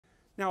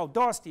Now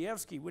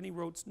Dostoyevsky, when he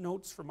wrote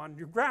Notes from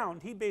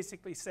Underground, he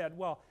basically said,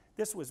 well,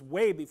 this was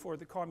way before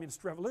the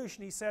communist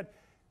revolution, he said,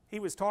 he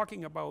was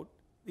talking about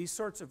these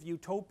sorts of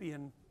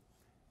utopian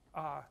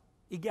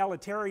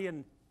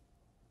egalitarian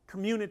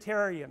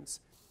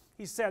communitarians.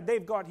 He said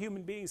they've got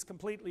human beings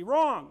completely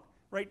wrong,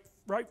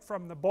 right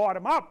from the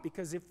bottom up,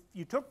 because if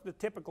you took the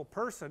typical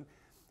person,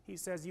 he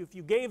says, if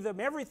you gave them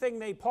everything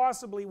they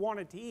possibly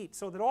wanted to eat,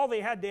 so that all they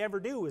had to ever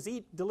do was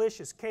eat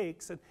delicious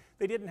cakes, and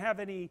they didn't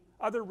have any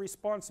other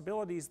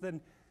responsibilities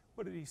than,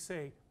 what did he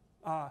say,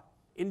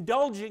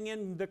 indulging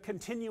in the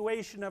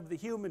continuation of the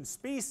human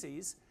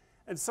species,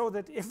 and so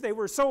that if they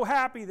were so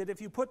happy that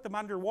if you put them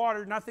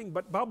underwater nothing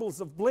but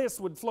bubbles of bliss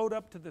would float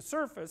up to the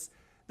surface,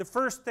 the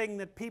first thing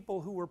that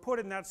people who were put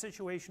in that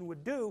situation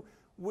would do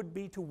would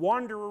be to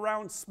wander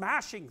around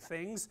smashing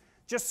things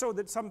just so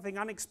that something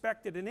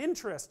unexpected and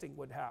interesting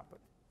would happen.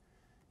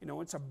 You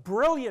know, it's a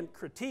brilliant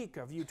critique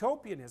of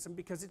utopianism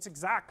because it's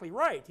exactly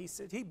right. He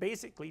said,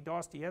 basically,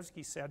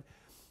 Dostoyevsky said,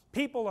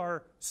 people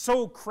are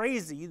so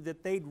crazy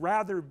that they'd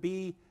rather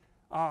be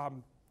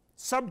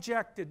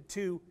subjected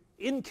to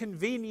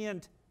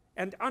inconvenient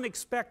and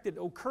unexpected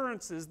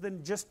occurrences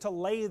than just to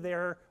lay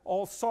there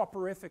all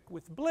soporific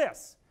with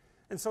bliss.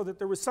 And so that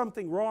there was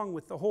something wrong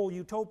with the whole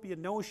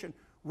utopian notion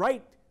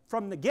right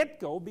from the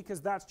get-go,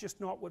 because that's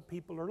just not what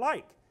people are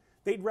like.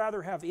 They'd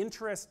rather have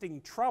interesting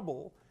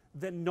trouble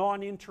than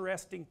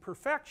non-interesting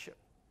perfection.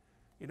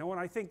 You know, and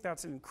I think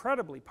that's an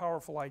incredibly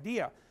powerful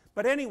idea.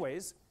 But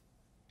anyways,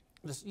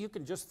 you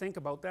can just think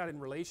about that in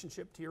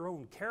relationship to your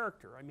own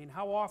character. I mean,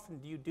 how often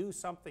do you do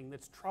something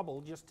that's trouble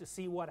just to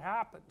see what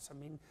happens? I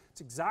mean, it's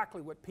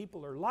exactly what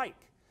people are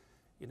like,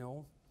 you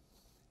know.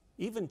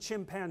 Even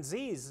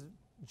chimpanzees,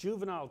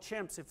 juvenile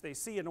chimps, if they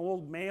see an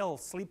old male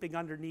sleeping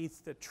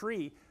underneath the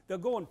tree, they'll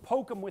go and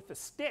poke him with a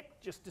stick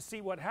just to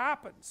see what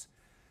happens.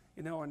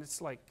 You know, and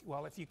it's like,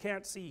 well, if you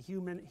can't see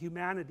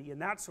humanity in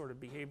that sort of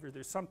behavior,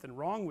 there's something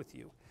wrong with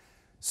you.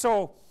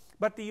 So,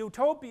 but the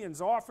utopians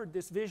offered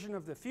this vision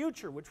of the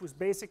future, which was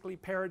basically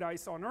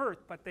paradise on earth,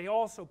 but they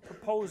also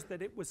proposed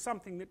that it was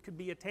something that could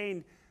be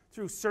attained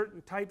through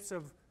certain types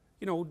of,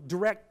 you know,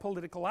 direct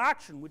political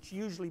action, which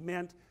usually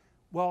meant,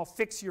 well,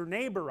 fix your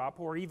neighbor up,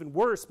 or even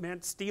worse,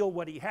 meant steal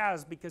what he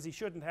has because he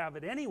shouldn't have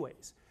it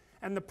anyways.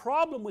 And the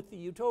problem with the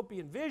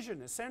utopian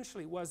vision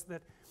essentially was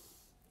that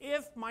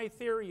if my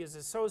theory is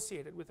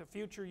associated with a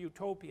future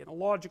utopia in a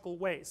logical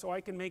way, so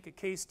I can make a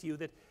case to you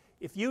that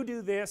if you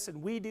do this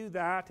and we do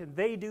that and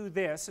they do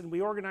this and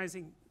we organize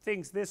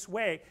things this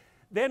way,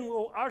 then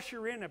we'll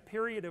usher in a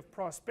period of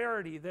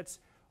prosperity that's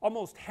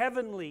almost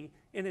heavenly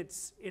in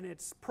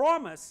its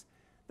promise.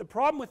 The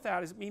problem with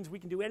that is it means we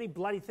can do any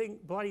bloody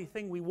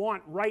thing we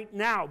want right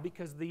now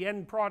because the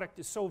end product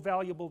is so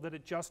valuable that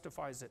it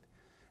justifies it.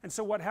 And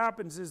so what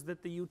happens is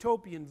that the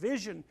utopian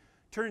vision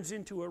turns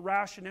into a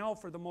rationale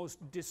for the most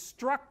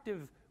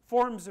destructive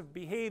forms of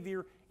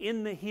behavior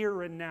in the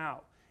here and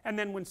now. And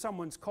then when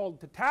someone's called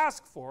to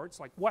task for it, it's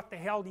like, what the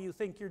hell do you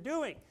think you're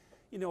doing?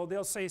 You know,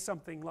 they'll say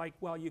something like,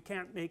 well, you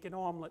can't make an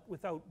omelet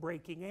without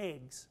breaking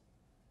eggs.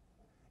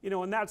 You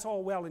know, and that's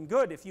all well and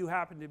good if you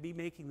happen to be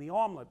making the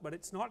omelet, but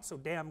it's not so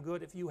damn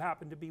good if you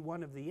happen to be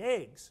one of the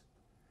eggs.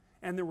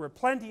 And there were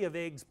plenty of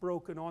eggs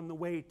broken on the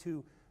way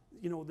to,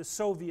 you know, the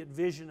Soviet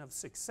vision of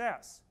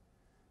success.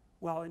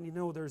 Well, and you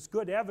know, there's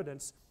good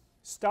evidence.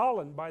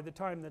 Stalin, by the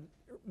time the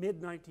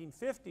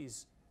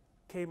mid-1950s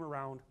came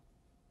around,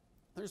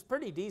 there's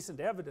pretty decent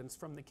evidence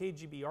from the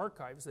KGB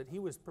archives that he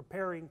was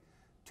preparing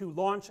to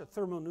launch a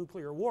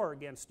thermonuclear war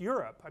against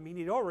Europe. I mean,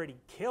 he'd already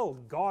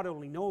killed God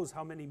only knows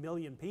how many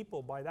million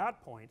people by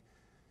that point.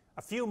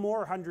 A few more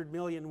 100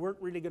 million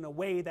weren't really going to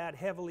weigh that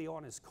heavily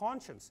on his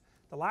conscience.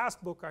 The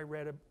last book I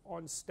read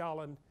on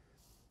Stalin,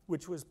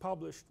 which was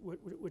published,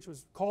 which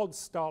was called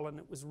Stalin,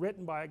 it was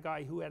written by a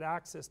guy who had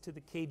access to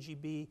the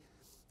KGB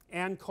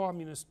and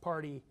Communist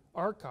Party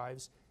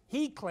archives.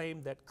 He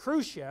claimed that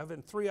Khrushchev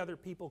and 3 other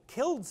people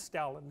killed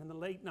Stalin in the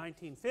late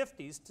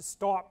 1950s to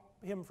stop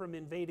him from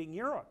invading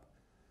Europe.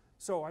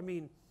 So, I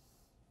mean,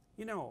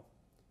 you know,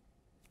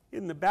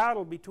 in the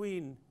battle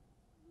between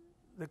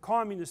the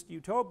communist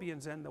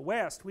utopians and the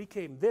West, we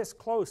came this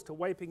close to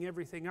wiping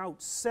everything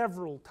out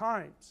several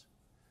times.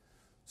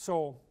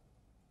 So,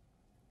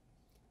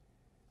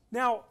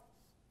 now,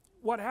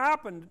 what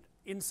happened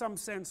in some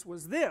sense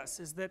was this,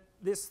 is that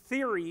this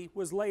theory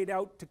was laid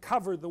out to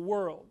cover the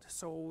world.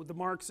 So the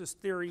Marxist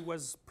theory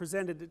was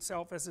presented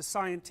itself as a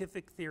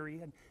scientific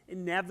theory, an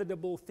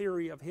inevitable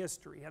theory of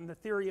history. And the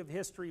theory of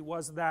history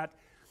was that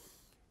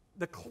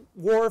the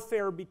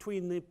warfare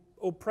between the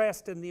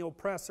oppressed and the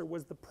oppressor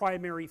was the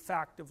primary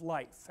fact of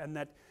life, and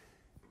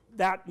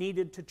that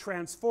needed to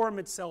transform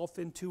itself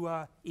into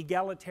an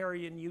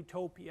egalitarian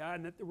utopia,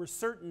 and that there were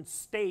certain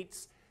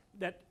states,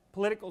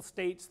 political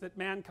states, that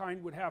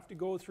mankind would have to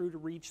go through to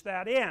reach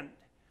that end.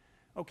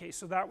 Okay,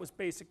 so that was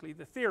basically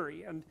the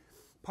theory, and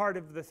part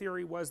of the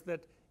theory was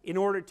that in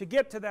order to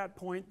get to that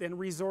point, then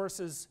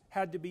resources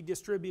had to be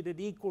distributed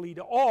equally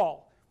to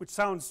all, which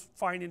sounds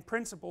fine in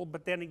principle,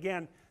 but then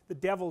again, the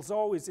devil's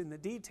always in the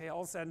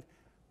details, and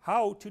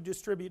how to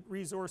distribute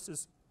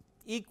resources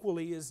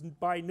equally is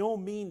by no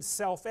means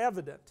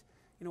self-evident.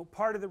 You know,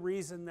 part of the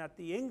reason that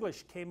the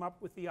English came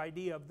up with the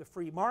idea of the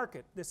free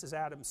market, this is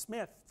Adam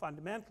Smith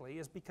fundamentally,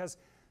 is because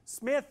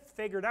Smith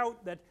figured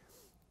out that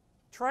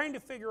trying to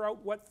figure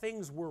out what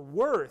things were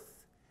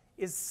worth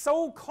is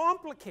so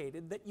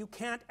complicated that you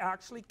can't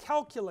actually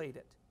calculate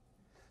it.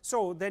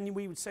 So then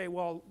we would say,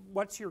 well,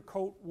 what's your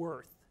coat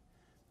worth?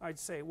 I'd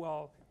say,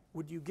 well,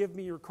 would you give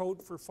me your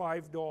coat for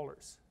 $5?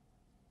 $2?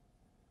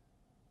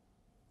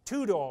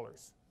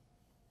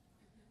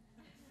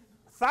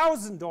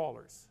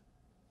 $1,000?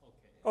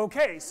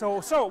 Okay,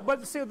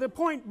 but see, the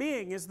point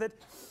being is that,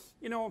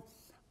 you know,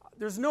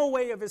 there's no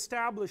way of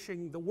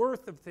establishing the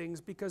worth of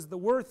things, because the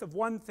worth of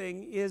one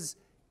thing is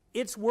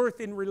its worth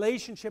in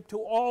relationship to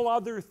all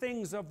other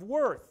things of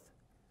worth.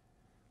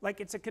 Like,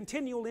 it's a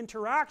continual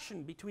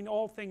interaction between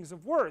all things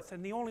of worth,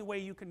 and the only way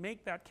you can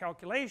make that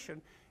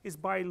calculation is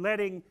by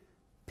letting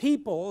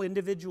people,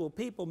 individual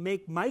people,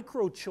 make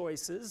micro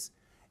choices,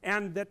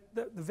 and that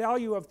the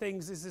value of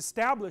things is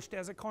established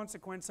as a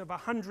consequence of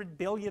 100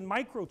 billion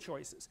micro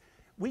choices.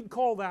 We'd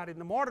call that, in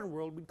the modern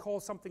world, we'd call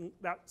something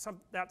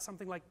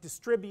something like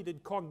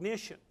distributed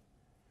cognition.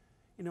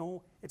 You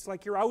know, it's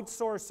like you're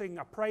outsourcing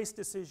a price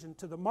decision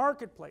to the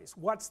marketplace.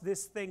 What's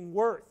this thing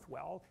worth?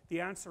 Well,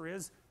 the answer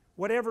is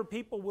whatever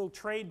people will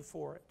trade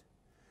for it.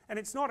 And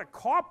it's not a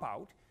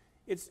cop-out,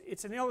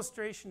 it's an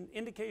illustration,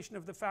 indication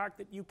of the fact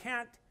that you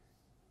can't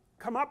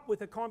come up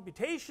with a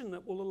computation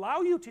that will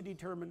allow you to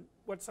determine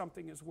what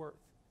something is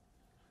worth.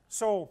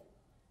 So,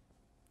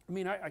 I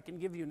mean, I can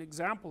give you an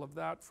example of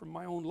that from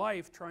my own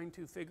life, trying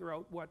to figure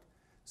out what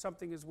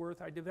something is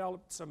worth. I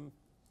developed some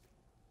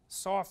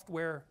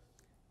software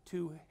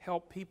to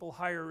help people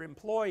hire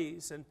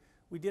employees, and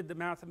we did the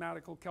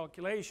mathematical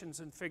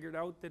calculations and figured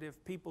out that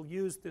if people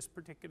used this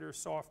particular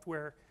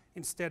software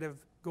instead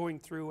of going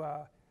through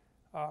a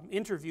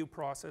interview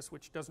process,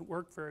 which doesn't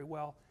work very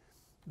well,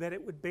 that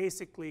it would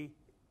basically,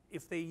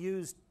 if they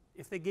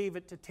gave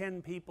it to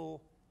 10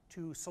 people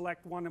to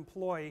select one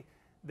employee,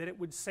 that it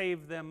would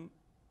save them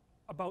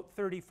about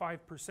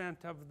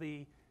 35% of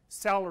the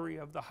salary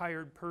of the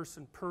hired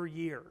person per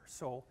year.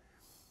 So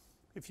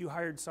if you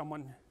hired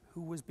someone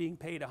who was being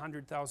paid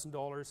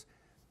 $100,000,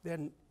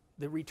 then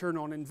the return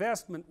on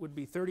investment would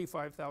be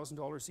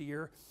 $35,000 a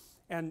year,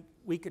 and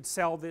we could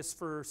sell this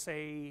for,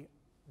 say,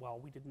 well,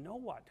 we didn't know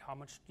what. How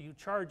much do you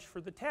charge for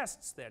the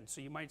tests then?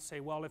 So you might say,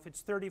 well, if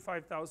it's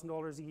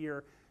 $35,000 a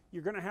year,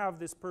 you're going to have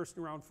this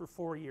person around for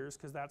 4 years,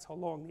 because that's how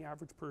long the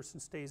average person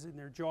stays in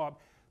their job.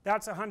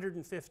 That's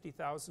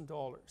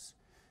 $150,000.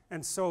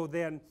 And so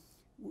then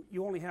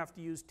you only have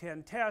to use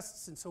 10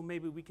 tests, and so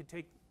maybe we could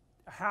take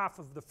half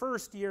of the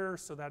first year,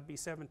 so that'd be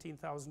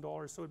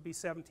 $17,000, so it'd be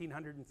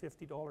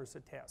 $1,750 a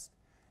test.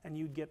 And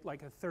you'd get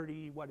like a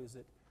 30, what is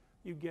it?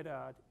 You'd get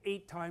a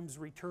 8 times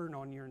return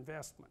on your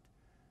investment.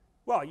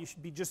 Well, you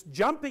should be just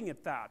jumping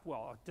at that.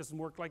 Well, it doesn't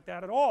work like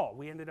that at all.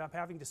 We ended up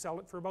having to sell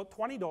it for about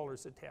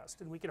 $20 a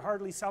test, and we could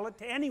hardly sell it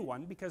to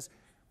anyone because,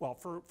 well,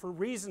 for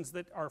reasons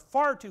that are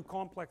far too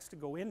complex to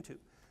go into.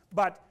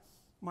 But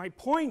my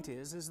point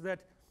is that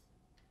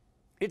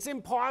it's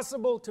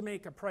impossible to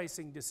make a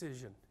pricing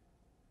decision.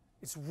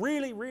 It's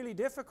really, really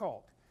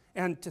difficult.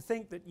 And to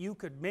think that you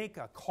could make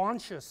a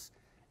conscious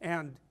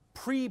and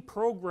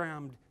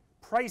pre-programmed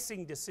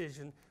pricing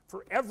decision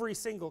for every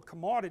single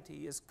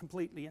commodity is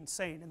completely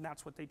insane, and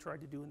that's what they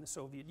tried to do in the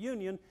Soviet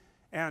Union.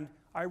 And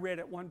I read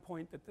at one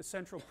point that the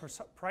Central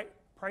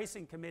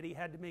Pricing Committee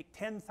had to make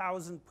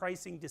 10,000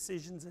 pricing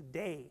decisions a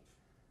day.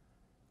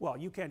 Well,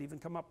 you can't even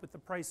come up with the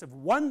price of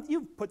one.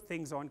 You put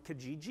things on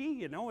Kijiji,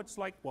 you know, it's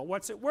like, well,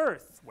 what's it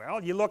worth?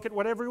 Well, you look at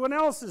what everyone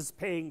else is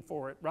paying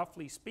for it,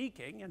 roughly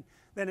speaking, and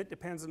then it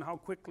depends on how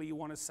quickly you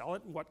want to sell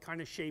it and what kind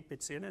of shape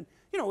it's in, and,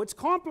 you know, it's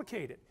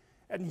complicated.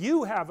 And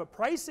you have a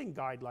pricing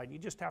guideline, you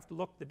just have to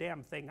look the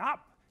damn thing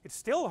up. It's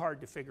still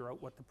hard to figure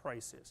out what the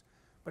price is.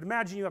 But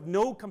imagine you have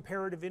no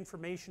comparative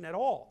information at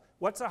all.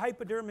 What's a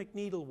hypodermic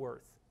needle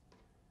worth?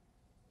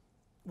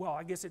 Well,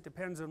 I guess it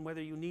depends on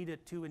whether you need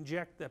it to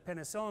inject the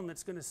penicillin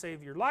that's going to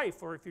save your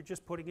life, or if you're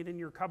just putting it in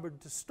your cupboard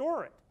to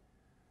store it.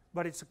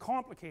 But it's a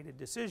complicated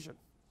decision.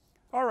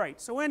 All right,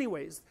 so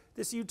anyways,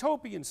 this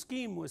utopian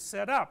scheme was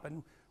set up,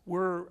 and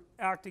we're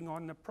acting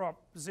on the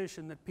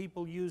proposition that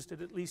people used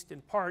it, at least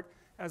in part,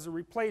 as a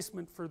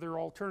replacement for their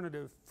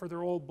alternative, for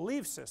their old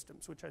belief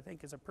systems, which I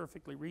think is a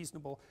perfectly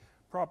reasonable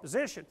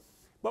proposition.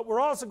 But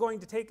we're also going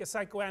to take a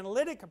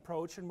psychoanalytic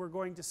approach, and we're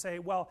going to say,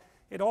 well,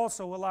 it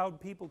also allowed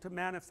people to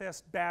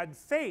manifest bad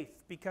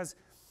faith, because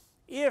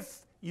if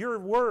your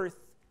worth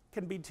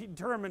can be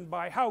determined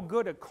by how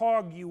good a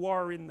cog you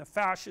are in the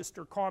fascist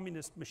or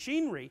communist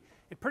machinery,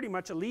 it pretty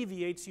much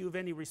alleviates you of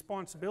any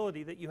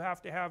responsibility that you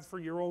have to have for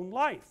your own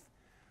life.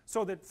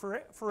 So that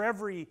for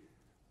every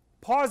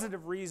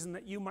positive reason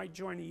that you might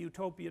join a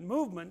utopian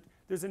movement,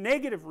 there's a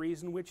negative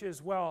reason, which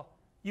is, well,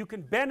 you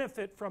can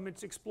benefit from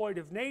its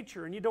exploitive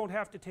nature and you don't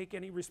have to take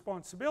any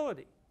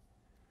responsibility.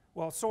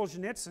 Well,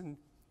 Solzhenitsyn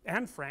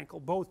and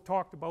Frankl both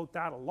talked about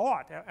that a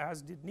lot,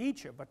 as did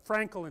Nietzsche, but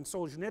Frankl and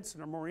Solzhenitsyn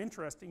are more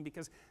interesting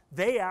because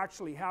they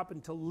actually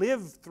happened to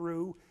live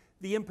through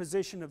the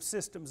imposition of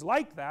systems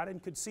like that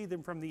and could see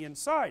them from the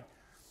inside.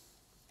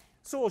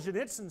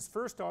 Solzhenitsyn's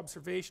first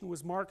observation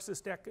was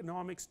Marxist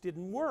economics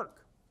didn't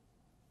work.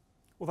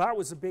 Well, that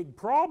was a big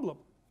problem,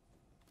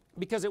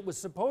 because it was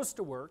supposed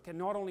to work, and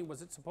not only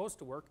was it supposed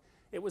to work,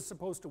 it was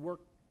supposed to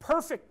work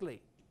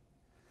perfectly.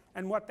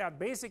 And what that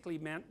basically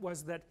meant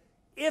was that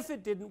if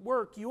it didn't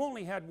work, you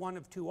only had one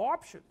of two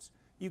options.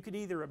 You could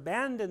either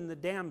abandon the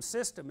damn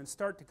system and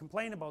start to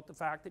complain about the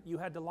fact that you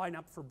had to line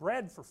up for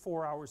bread for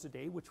 4 hours a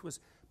day, which was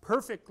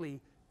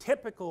perfectly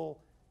typical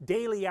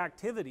daily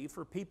activity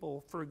for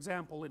people, for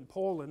example, in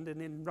Poland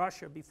and in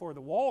Russia before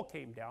the wall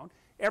came down.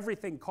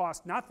 Everything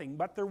cost nothing,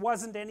 but there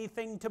wasn't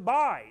anything to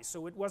buy,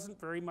 so it wasn't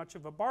very much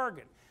of a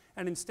bargain.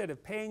 And instead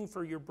of paying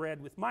for your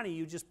bread with money,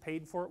 you just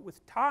paid for it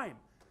with time.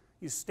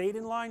 You stayed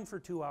in line for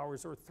 2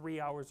 hours or 3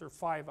 hours or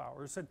 5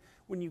 hours, and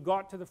when you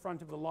got to the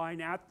front of the line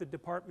at the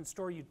department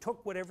store, you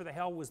took whatever the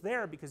hell was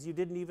there, because you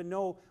didn't even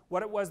know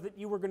what it was that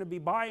you were going to be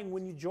buying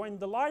when you joined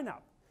the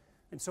lineup.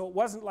 And so it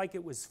wasn't like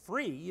it was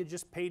free, you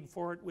just paid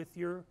for it with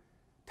your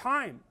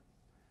time.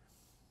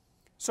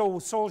 So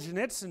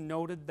Solzhenitsyn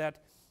noted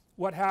that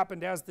what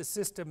happened as the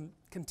system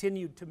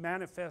continued to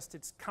manifest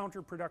its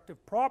counterproductive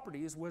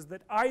properties was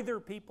that either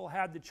people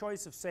had the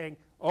choice of saying,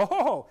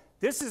 oh,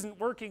 this isn't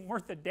working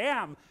worth a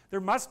damn,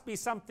 there must be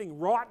something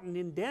rotten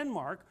in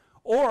Denmark,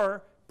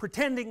 or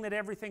pretending that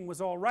everything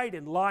was all right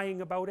and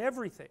lying about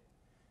everything.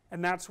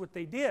 And that's what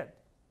they did.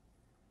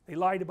 They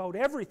lied about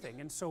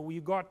everything, and so you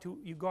got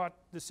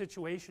the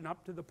situation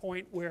up to the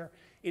point where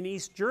in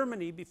East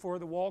Germany, before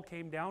the wall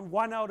came down,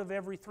 1 out of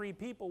every 3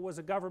 people was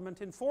a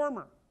government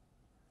informer.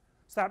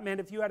 So that meant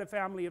if you had a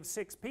family of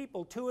 6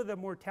 people, 2 of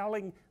them were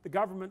telling the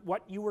government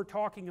what you were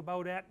talking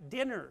about at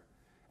dinner,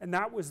 and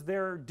that was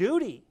their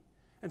duty.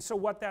 And so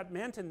what that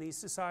meant in these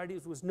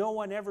societies was no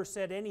one ever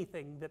said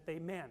anything that they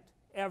meant,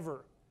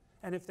 ever.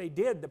 And if they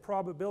did, the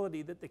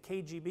probability that the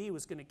KGB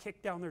was going to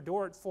kick down their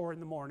door at 4 in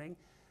the morning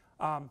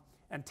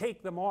and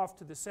take them off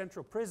to the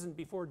central prison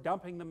before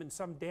dumping them in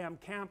some damn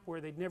camp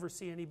where they'd never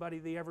see anybody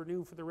they ever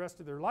knew for the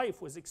rest of their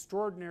life was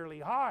extraordinarily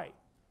high.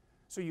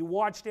 So you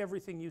watched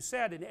everything you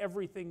said and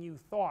everything you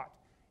thought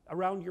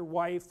around your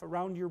wife,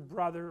 around your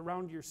brother,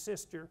 around your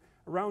sister,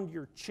 around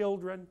your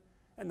children,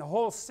 and the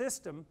whole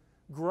system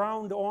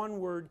ground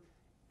onward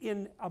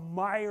in a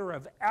mire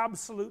of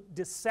absolute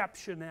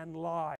deception and lie.